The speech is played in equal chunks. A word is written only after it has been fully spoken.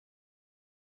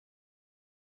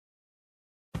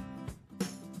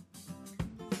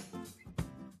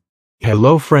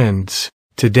Hello friends,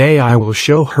 today I will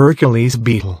show Hercules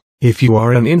beetle. If you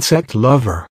are an insect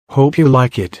lover, hope you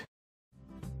like it.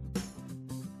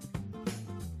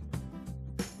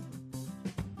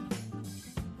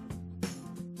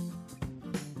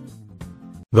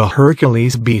 The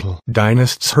Hercules beetle,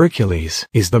 Dynastes Hercules,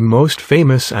 is the most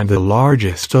famous and the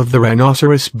largest of the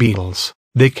rhinoceros beetles.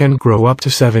 They can grow up to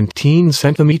 17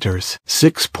 centimeters,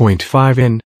 6.5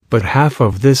 in, but half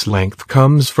of this length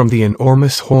comes from the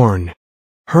enormous horn.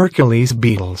 Hercules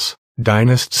beetles,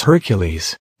 Dynastes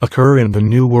Hercules, occur in the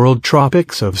New World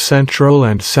tropics of Central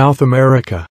and South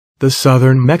America. The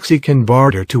southern Mexican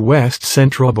border to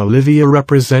west-central Bolivia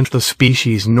represent the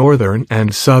species' northern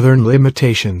and southern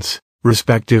limitations,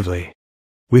 respectively.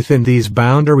 Within these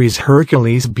boundaries,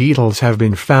 Hercules beetles have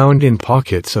been found in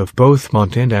pockets of both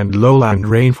montane and lowland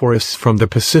rainforests from the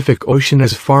Pacific Ocean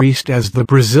as far east as the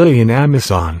Brazilian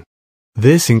Amazon.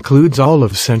 This includes all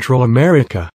of Central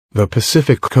America, the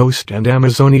Pacific coast and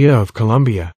Amazonia of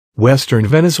Colombia, western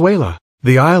Venezuela,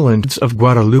 the islands of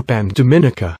Guadeloupe and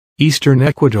Dominica, eastern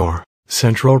Ecuador,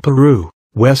 central Peru,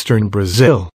 western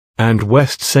Brazil, and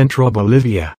west-central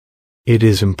Bolivia. It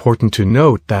is important to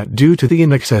note that due to the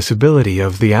inaccessibility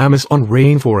of the Amazon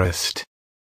rainforest,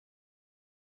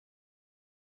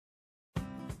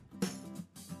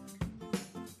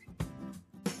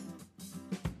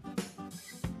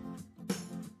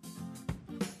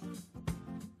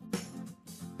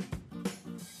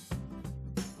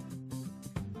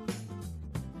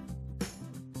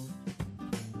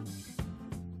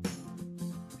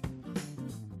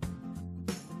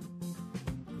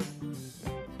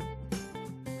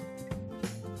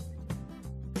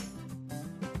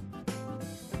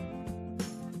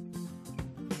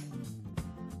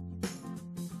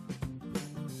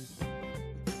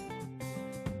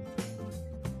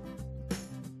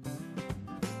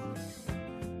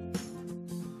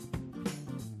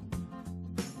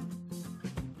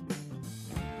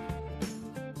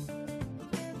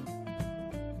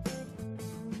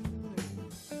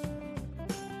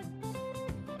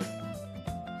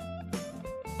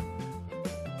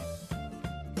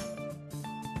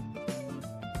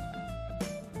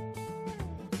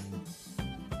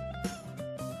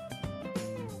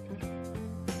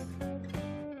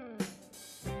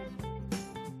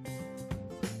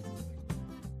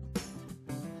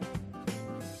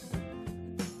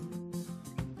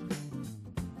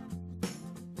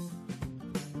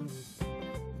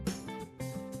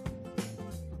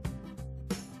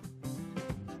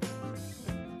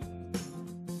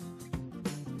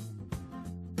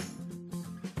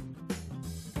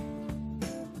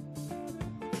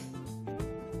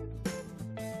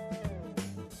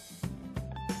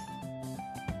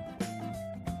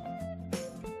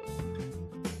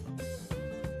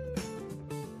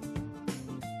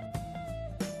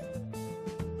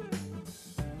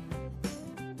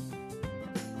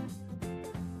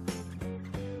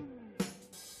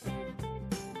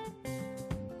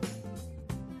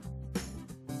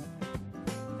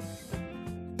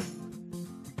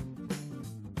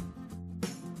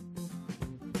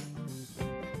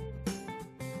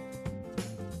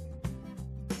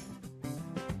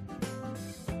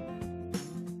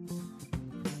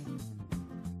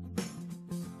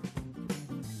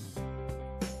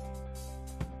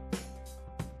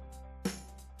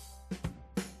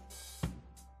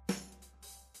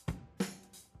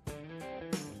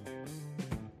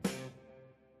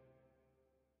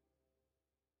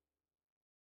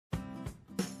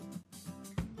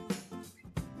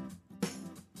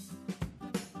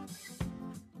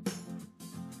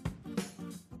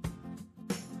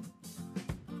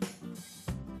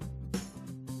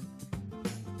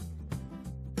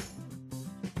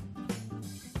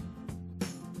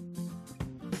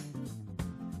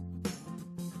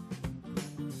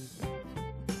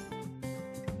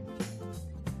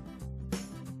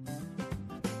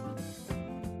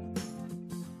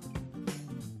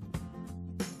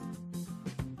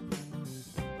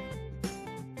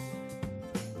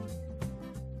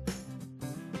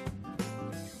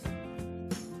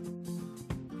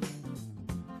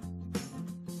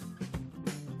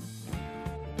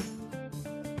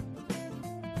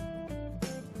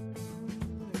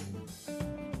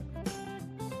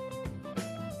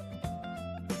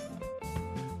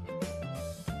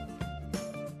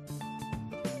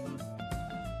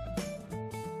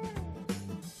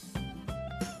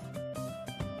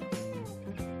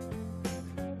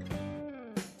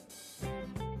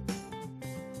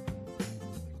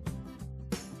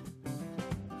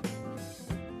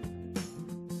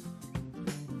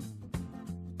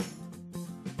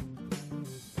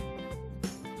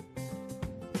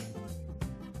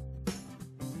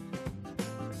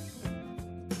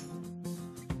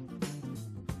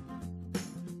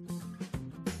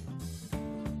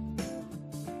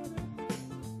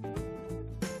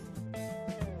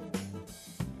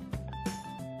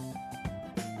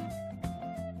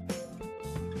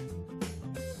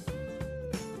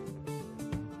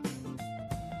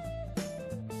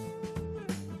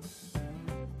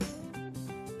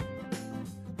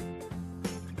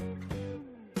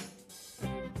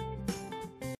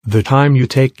 The time you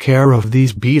take care of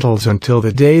these beetles until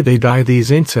the day they die, these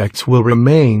insects will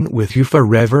remain with you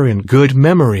forever in good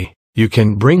memory. You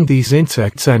can bring these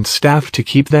insects and staff to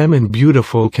keep them in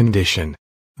beautiful condition.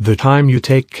 The time you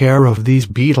take care of these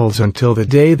beetles until the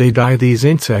day they die, these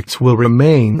insects will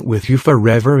remain with you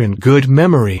forever in good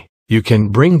memory. You can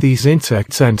bring these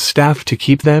insects and staff to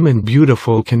keep them in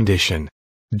beautiful condition.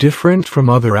 Different from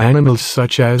other animals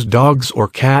such as dogs or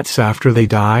cats, after they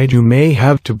died you may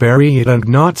have to bury it and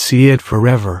not see it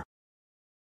forever.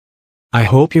 I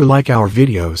hope you like our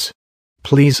videos.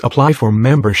 Please apply for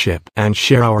membership and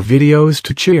share our videos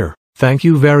to cheer. Thank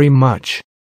you very much.